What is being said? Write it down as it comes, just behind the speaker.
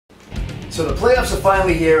So the playoffs are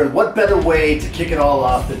finally here, and what better way to kick it all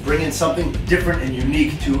off than bringing something different and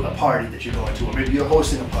unique to a party that you're going to, or maybe you're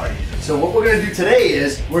hosting a party. So what we're going to do today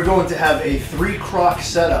is we're going to have a 3-crock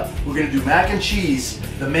setup. We're going to do mac and cheese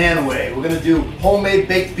the man way. We're going to do homemade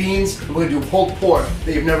baked beans, and we're going to do pulled pork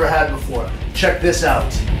that you've never had before. Check this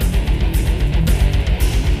out.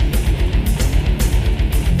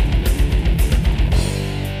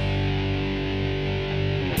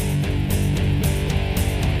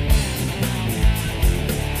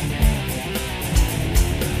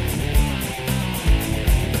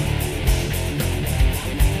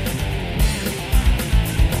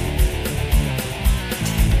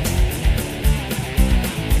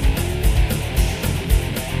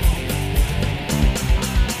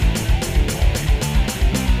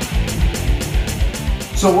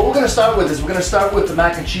 So what we're going to start with is we're going to start with the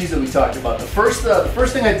mac and cheese that we talked about. The first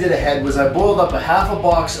thing I did ahead was I boiled up a half a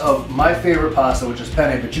box of my favorite pasta, which is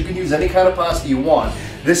penne, but you can use any kind of pasta you want.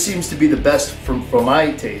 This seems to be the best for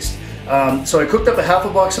my taste. So I cooked up a half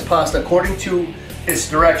a box of pasta according to its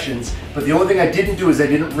directions, but the only thing I didn't do is I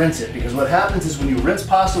didn't rinse it, because what happens is when you rinse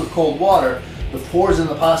pasta with cold water, the pores in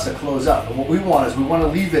the pasta close up. And what we want is we want to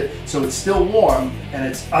leave it so it's still warm and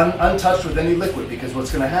it's untouched with any liquid, because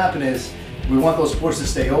what's going to happen is we want those pores to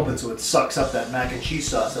stay open so it sucks up that mac and cheese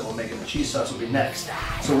sauce that we'll make, and the cheese sauce will be next.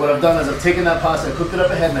 So what I've done is I've taken that pasta, I cooked it up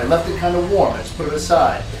ahead, and I left it kind of warm. I just put it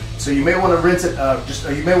aside. So you may want to rinse it,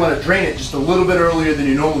 or you may want to drain it just a little bit earlier than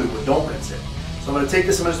you normally would. Don't rinse it. So I'm going to take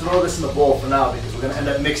this, I'm going to throw this in the bowl for now, because we're going to end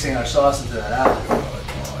up mixing our sauce into that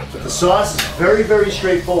after. But the sauce is very, very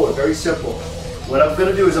straightforward, very simple. What I'm going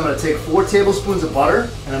to do is I'm going to take 4 tablespoons of butter,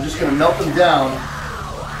 and I'm just going to melt them down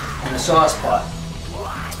in a sauce pot.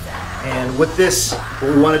 And with this,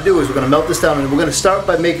 what we want to do is we're going to melt this down, and we're going to start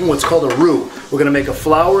by making what's called a roux. We're going to make a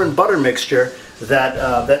flour and butter mixture that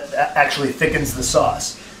actually thickens the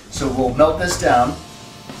sauce. So we'll melt this down.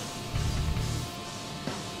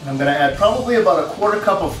 And I'm going to add probably about a 1/4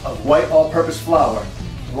 cup of white all-purpose flour.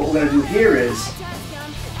 And what we're going to do here is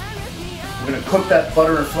we're going to cook that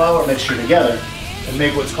butter and flour mixture together and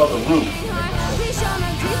make what's called a roux.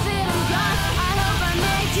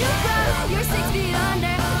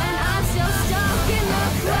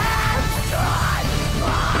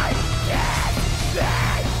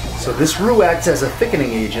 So this roux acts as a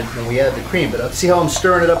thickening agent when we add the cream, but see how I'm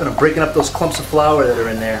stirring it up and I'm breaking up those clumps of flour that are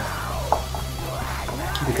in there,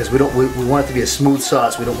 because we want it to be a smooth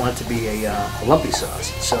sauce. We don't want it to be a lumpy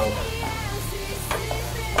sauce. So,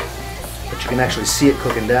 but you can actually see it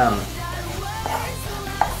cooking down.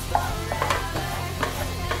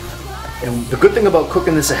 And the good thing about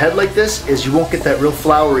cooking this ahead like this is you won't get that real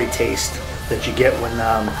floury taste that you get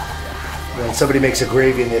when somebody makes a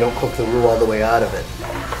gravy and they don't cook the roux all the way out of it.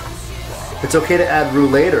 It's okay to add roux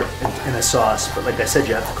later in a sauce, but like I said,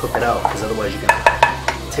 you have to cook it out, because otherwise you're going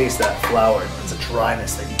to taste that flour. It's a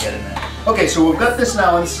dryness that you get in there. Okay, so we've got this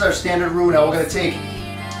now, and this is our standard roux. Now we're going to take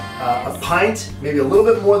a pint, maybe a little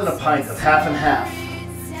bit more than a pint of half and half,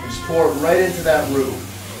 and just pour it right into that roux.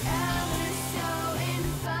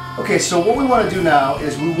 Okay, so what we want to do now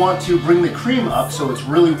is we want to bring the cream up so it's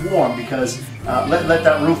really warm, because let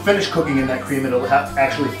that roux finish cooking in that cream. It'll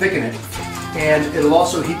actually thicken it. And it'll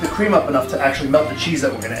also heat the cream up enough to actually melt the cheese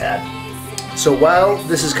that we're going to add. So while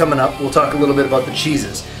this is coming up, we'll talk a little bit about the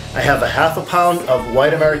cheeses. I have a half a pound of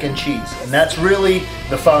white American cheese, and that's really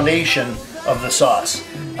the foundation of the sauce.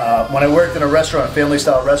 When I worked in a restaurant, a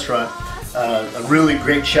family-style restaurant, a really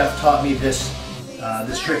great chef taught me this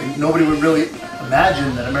trick. And nobody would really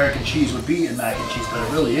imagine that American cheese would be in mac and cheese, but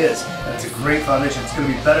it really is. And it's a great foundation. It's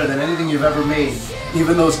going to be better than anything you've ever made.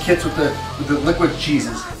 Even those kits with the liquid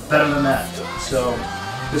cheeses, better than that. So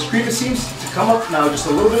this cream seems to come up now just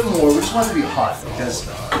a little bit more. We just want it to be hot, because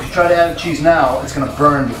if you try to add the cheese now, it's going to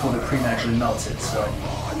burn before the cream actually melts it. So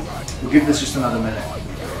we'll give this just another minute.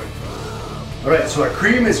 Alright, so our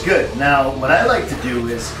cream is good. Now what I like to do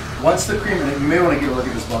is, once the cream, and you may want to get a look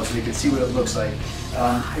at this bowl so you can see what it looks like,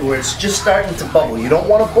 where it's just starting to bubble. You don't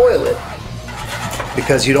want to boil it,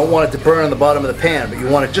 because you don't want it to burn on the bottom of the pan, but you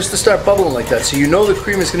want it just to start bubbling like that, so you know the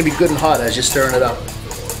cream is going to be good and hot as you're stirring it up.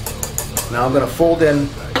 Now I'm going to fold in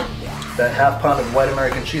that half pound of white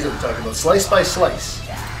American cheese that we talked about, slice by slice.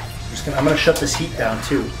 I'm going to shut this heat down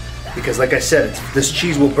too, because like I said, this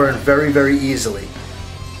cheese will burn very, very easily.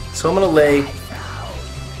 So I'm going to lay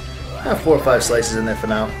 4 or 5 slices in there for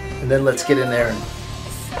now, and then let's get in there and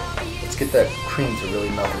let's get that cream to really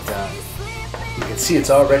melt it down. You can see it's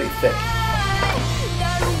already thick.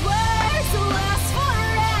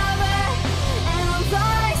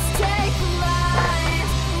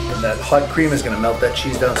 And that hot cream is going to melt that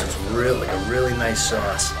cheese down, so it's really like a really nice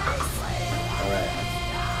sauce. Alright.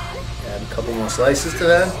 Add A couple more slices to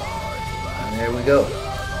that. And there we go.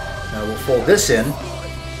 Now we'll fold this in.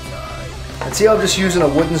 And see how I'm just using a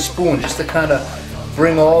wooden spoon just to kind of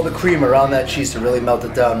bring all the cream around that cheese to really melt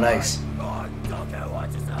it down nice.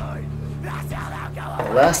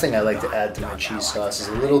 The last thing I like to add to my cheese sauce is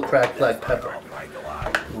a little cracked black pepper.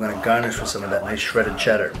 We're going to garnish with some of that nice shredded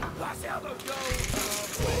cheddar.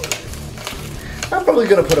 I'm probably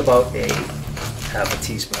going to put about a half a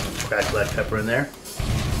teaspoon of cracked black pepper in there.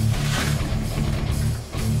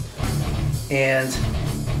 And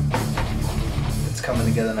it's coming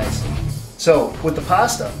together nicely. So with the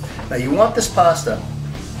pasta, now you want this pasta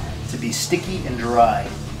to be sticky and dry,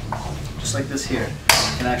 just like this here.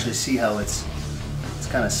 You can actually see how it's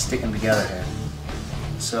kind of sticking together here.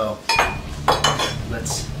 So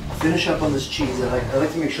let's finish up on this cheese. I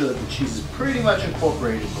like to make sure that the cheese is pretty much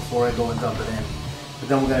incorporated before I go and dump it in. But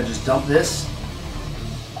then we're going to just dump this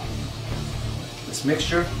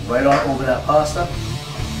mixture right on over that pasta.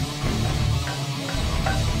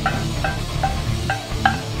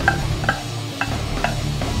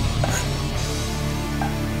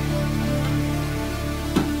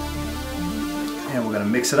 And we're going to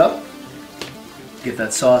mix it up. Get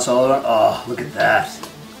that sauce all around. Oh, look at that.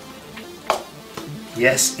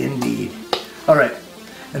 Yes, indeed. All right,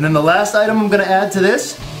 and then the last item I'm going to add to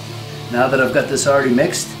this, now that I've got this already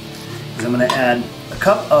mixed, is I'm going to add a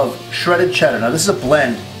cup of shredded cheddar. Now this is a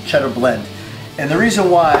blend, cheddar blend. And the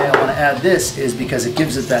reason why I want to add this is because it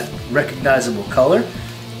gives it that recognizable color,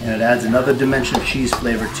 and it adds another dimension of cheese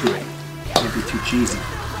flavor to it. It can't be too cheesy.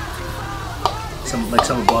 Like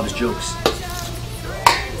some of Bob's jokes.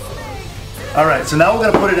 All right, so now we're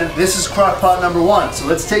going to put it in. This is crock pot number 1. So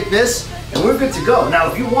let's take this, and we're good to go.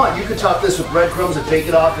 Now, if you want, you could top this with breadcrumbs and bake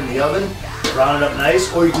it off in the oven, brown it up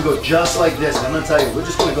nice, or you can go just like this. And I'm going to tell you, we're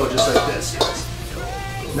just going to go just like this.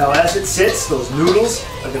 Now, as it sits, those noodles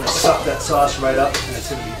are going to suck that sauce right up, and it's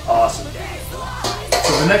going to be awesome.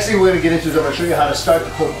 So the next thing we're going to get into is I'm going to show you how to start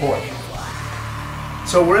the pulled pork.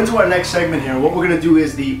 So we're into our next segment here. What we're going to do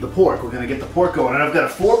is the pork. We're going to get the pork going. And I've got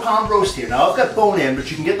a 4-pound roast here. Now I've got bone in, but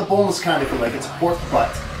you can get the boneless kind if you like. It's a pork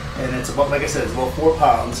butt. And it's about, like I said, it's about 4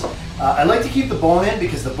 pounds. I like to keep the bone in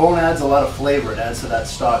because the bone adds a lot of flavor. It adds to that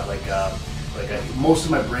stock. Most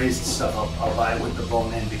of my braised stuff, I'll buy it with the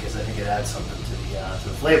bone in because I think it adds something to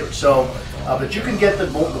the flavor. So, but you can get the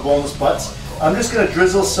boneless butts. I'm just going to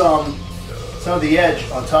drizzle some of the edge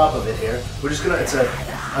on top of it here. We're just going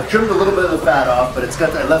to, I trimmed a little bit of the fat off, but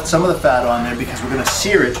I left some of the fat on there because we're going to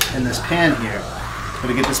sear it in this pan here. I'm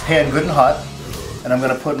going to get this pan good and hot, and I'm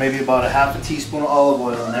going to put maybe about a half a teaspoon of olive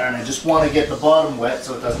oil in there, and I just want to get the bottom wet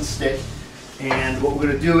so it doesn't stick. And what we're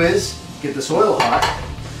going to do is get this oil hot,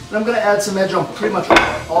 and I'm going to add some edge on pretty much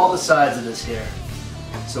all the sides of this here,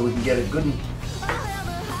 so we can get it good and.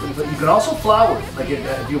 You can also flour it, like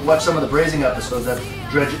if you watch some of the braising episodes that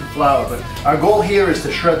dredge it in flour, but our goal here is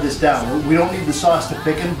to shred this down. We don't need the sauce to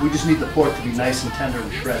thicken, we just need the pork to be nice and tender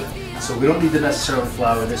and shredded. So we don't need to necessarily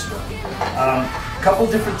flour this one. A couple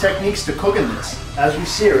different techniques to cooking this. As we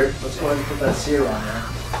sear it, let's go ahead and put that sear on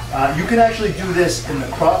there. You can actually do this in the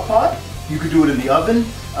crock pot, you could do it in the oven,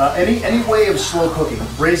 any way of slow cooking,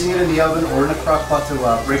 braising it in the oven or in a crock pot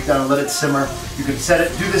to break down and let it simmer. You can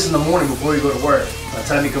do this in the morning before you go to work. By the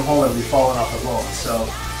time you come home, it'll be falling off the bone. So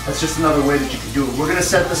that's just another way that you can do it. We're going to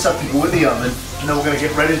set this up to go in the oven, and then we're going to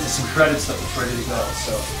get right into some shredded stuff that's ready to go.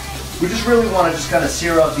 So we just really want to just kind of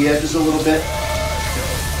sear out the edges a little bit.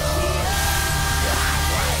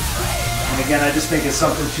 And again, I just think it's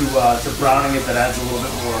something to browning it that adds a little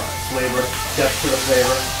bit more flavor, depth to the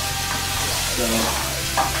flavor. So,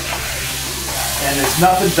 and there's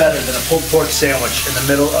nothing better than a pulled pork sandwich in the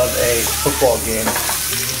middle of a football game.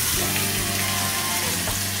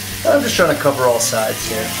 I'm just trying to cover all sides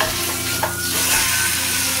here.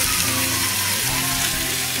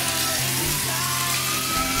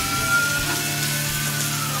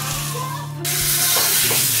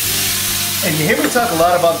 And you hear me talk a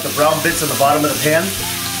lot about the brown bits on the bottom of the pan.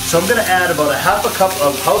 So I'm going to add about a half a cup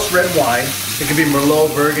of house red wine. It can be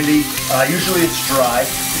Merlot, Burgundy. Usually it's dry.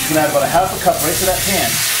 You can add about a half a cup right to that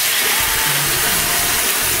pan.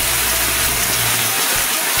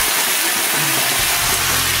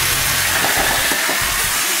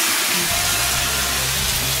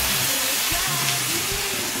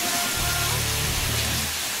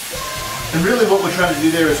 And really what we're trying to do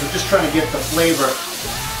there is we're just trying to get the flavor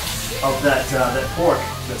of that pork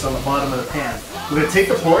that's on the bottom of the pan. We're going to take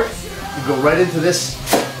the pork and go right into this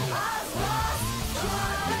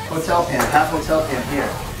hotel pan, half hotel pan here.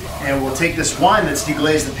 And we'll take this wine that's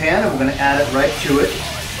deglazed the pan and we're going to add it right to it.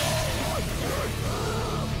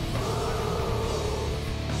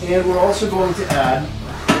 And we're also going to add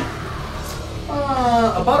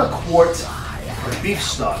About a quart of beef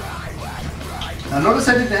stock. Now notice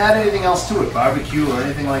I didn't add anything else to it, barbecue or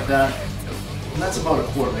anything like that. And that's about a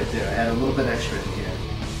quart right there. I had a little bit extra in here.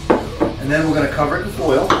 And then we're going to cover it in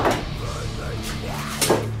foil.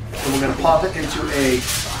 And we're going to pop it into a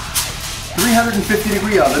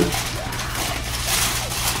 350-degree oven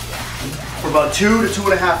for about 2 to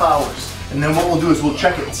 2.5 hours. And then what we'll do is we'll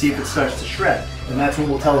check it and see if it starts to shred. And that's when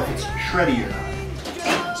we'll tell if it's shreddy or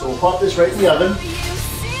not. So we'll pop this right in the oven.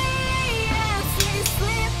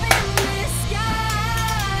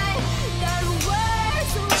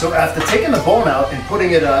 So after taking the bone out and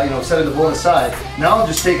putting it, setting the bone aside, now I'm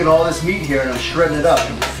just taking all this meat here and I'm shredding it up.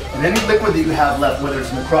 And any liquid that you have left, whether it's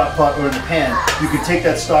in the crock pot or in the pan, you can take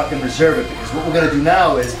that stock and reserve it, because what we're going to do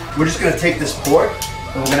now is we're just going to take this pork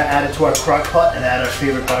and we're going to add it to our crock pot and add our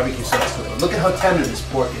favorite barbecue sauce to it. Look at how tender this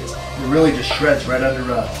pork is. It really just shreds right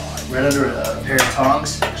under a pair of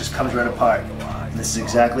tongs. It just comes right apart. And this is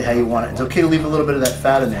exactly how you want it. It's okay to leave a little bit of that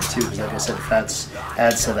fat in there too, because like I said, fat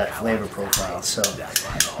adds to that flavor profile. So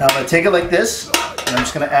now I'm going to take it like this, and I'm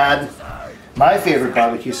just going to add my favorite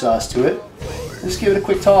barbecue sauce to it. Just give it a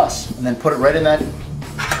quick toss, and then put it right in that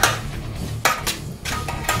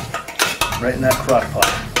crock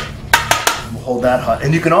pot. We'll hold that hot.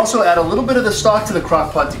 And you can also add a little bit of the stock to the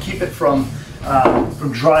crock pot to keep it from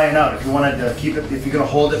drying out. If you wanted to keep it, if you're going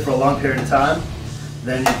to hold it for a long period of time,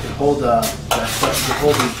 then you can hold the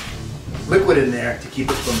liquid in there to keep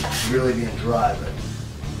it from really being dry. But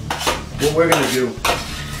what we're going to do,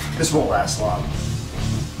 this won't last long.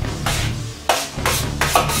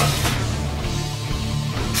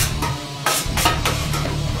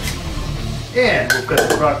 And we've got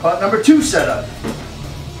the crock pot number 2 set up.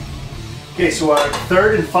 Okay, so our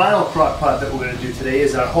third and final crock pot that we're going to do today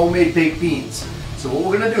is our homemade baked beans. So what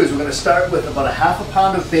we're going to do is we're going to start with about a ½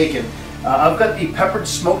 pound of bacon. I've got the peppered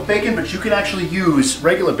smoked bacon, but you can actually use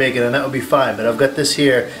regular bacon and that would be fine. But I've got this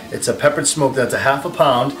here, it's a peppered smoked, that's a ½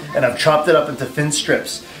 pound, and I've chopped it up into thin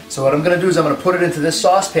strips. So what I'm going to do is I'm going to put it into this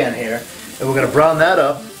saucepan here, and we're going to brown that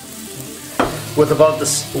up with about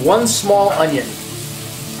this 1 small onion.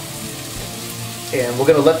 And we're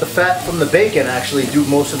going to let the fat from the bacon actually do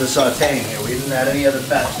most of the sauteing here. We didn't add any other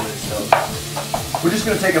fat to it, so we're just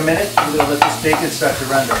going to take a minute. We're going to let this bacon start to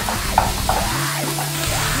render.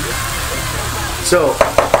 So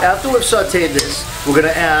after we've sauteed this, we're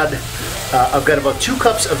going to add, I've got about 2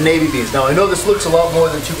 cups of navy beans. Now I know this looks a lot more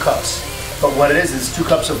than 2 cups, but what it is 2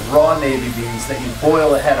 cups of raw navy beans that you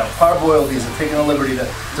boil ahead of. Parboil these and taking the liberty to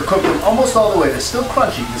cook them almost all the way. They're still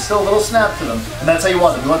crunchy, there's still a little snap to them, and that's how you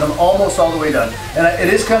want them. You want them almost all the way done. And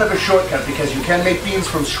it is kind of a shortcut because you can make beans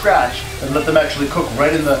from scratch and let them actually cook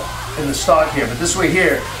right in the stock here. But this way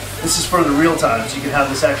here, this is for the real time, so you can have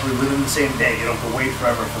this actually within the same day. You don't have to wait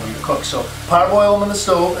forever for them to cook. So parboil them on the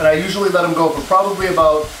stove, and I usually let them go for probably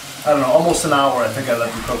about, I don't know, almost an hour. I think I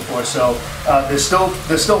let them cook for. So they're still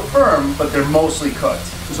firm, but they're mostly cooked.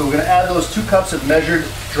 So we're going to add those 2 cups of measured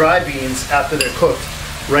dry beans after they're cooked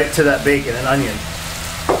right to that bacon and onion.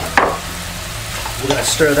 We're going to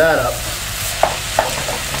stir that up,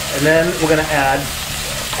 and then we're going to add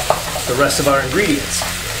the rest of our ingredients.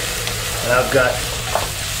 And I've got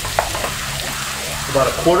about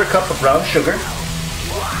a 1/4 cup of brown sugar.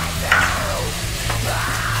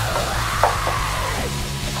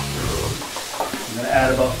 I'm going to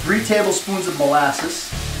add about 3 tablespoons of molasses.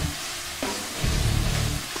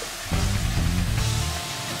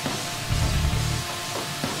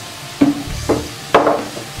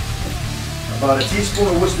 About a teaspoon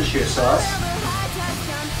of Worcestershire sauce.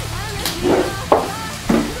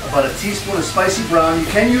 About a teaspoon of spicy brown. You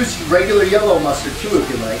can use regular yellow mustard too if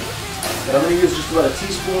you like. But I'm going to use just about a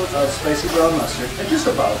teaspoon of spicy brown mustard, and just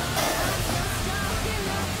about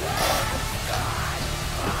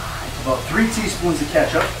 3 teaspoons of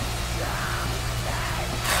ketchup,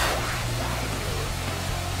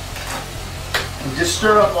 and just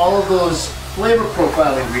stir up all of those flavor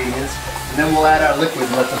profile ingredients, and then we'll add our liquid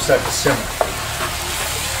and let them start to simmer.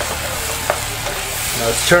 Now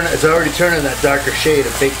it's already turning that darker shade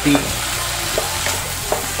of baked bean.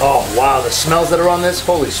 Oh wow, the smells that are on this,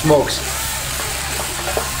 holy smokes.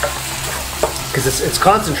 Because it's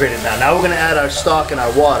concentrated now. Now we're going to add our stock and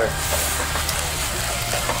our water.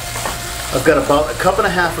 I've got about a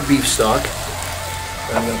 1.5 cups of beef stock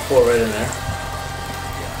that I'm going to pour right in there.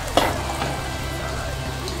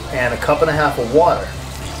 And a 1.5 cups of water.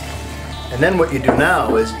 And then what you do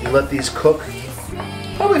now is you let these cook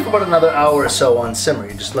probably for about another hour or so on simmer.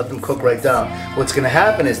 You just let them cook right down. What's going to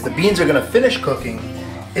happen is the beans are going to finish cooking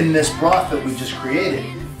in this broth that we just created,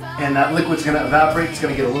 and that liquid's going to evaporate. It's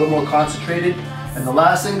going to get a little more concentrated, and the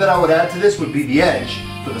last thing that I would add to this would be the edge.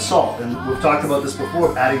 for the salt. And we've talked about this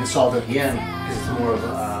before, adding the salt at the end, because it's more of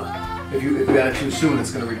a, if you add it too soon,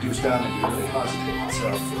 it's going to reduce down and be really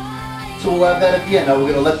concentrated. So we'll add that at the end. Now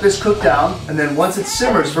we're going to let this cook down, and then once it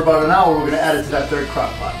simmers for about an hour, we're going to add it to that third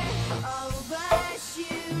crock pot.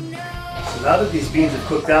 So now that these beans have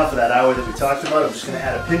cooked down for that hour that we talked about, I'm just going to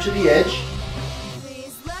add a pinch of the edge.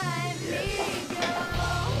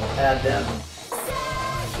 Add them.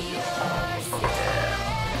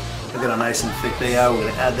 Look at how nice and thick they are. We're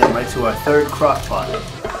going to add them right to our third crock pot. And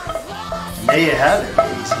there you have it,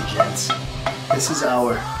 ladies and gents. This is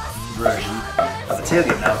our version of a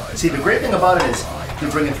tailgate. Now, see, the great thing about it is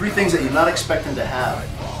you're bringing three things that you're not expecting to have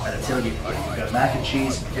at a tailgate party. You've got mac and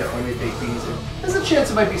cheese, you've got homemade baked beans. There's a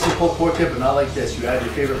chance it might be some pulled pork dip, but not like this. You add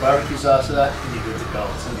your favorite barbecue sauce to that, and you're good to go.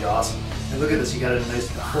 It's going to be awesome. And look at this, you got a nice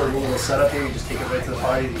portable little setup here. You just take it right to the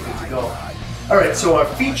party and you're good to go. All right, so our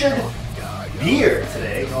featured beer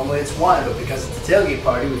today, normally it's wine, but because it's a tailgate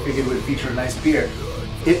party, we figured we'd feature a nice beer.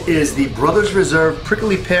 It is the Brothers Reserve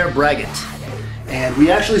Prickly Pear Braggot. And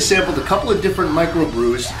we actually sampled a couple of different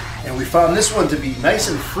microbrews, and we found this one to be nice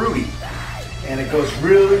and fruity. And it goes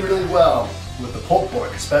really, really well with the pulled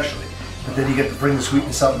pork especially. But then you get to bring the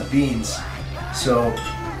sweetness out in the beans. So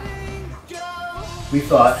we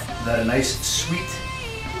thought that a nice, sweet,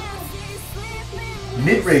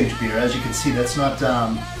 mid-range beer, as you can see, that's not,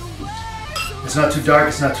 it's not too dark,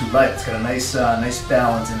 it's not too light. It's got a nice, nice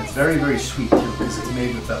balance, and it's very, very sweet too, because it's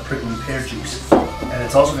made with prickly pear juice, and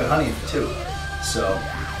it's also got honey in it too. So,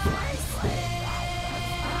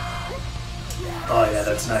 oh yeah,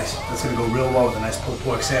 that's nice. That's gonna go real well with a nice pulled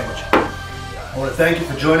pork sandwich. I want to thank you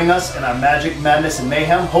for joining us in our magic, madness, and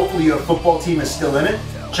mayhem. Hopefully your football team is still in it.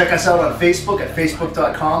 Check us out on Facebook at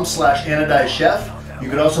facebook.com/AnodizedChef. You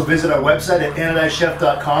can also visit our website at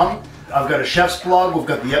anodizedchef.com. I've got a chef's blog, we've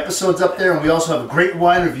got the episodes up there, and we also have great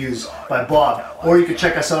wine reviews by Bob. Or you can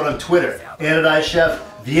check us out on Twitter, Anodized Chef,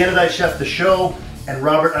 The Anodized Chef, The Show, and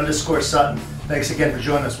Robert_Sutton. Thanks again for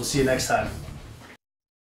joining us. We'll see you next time.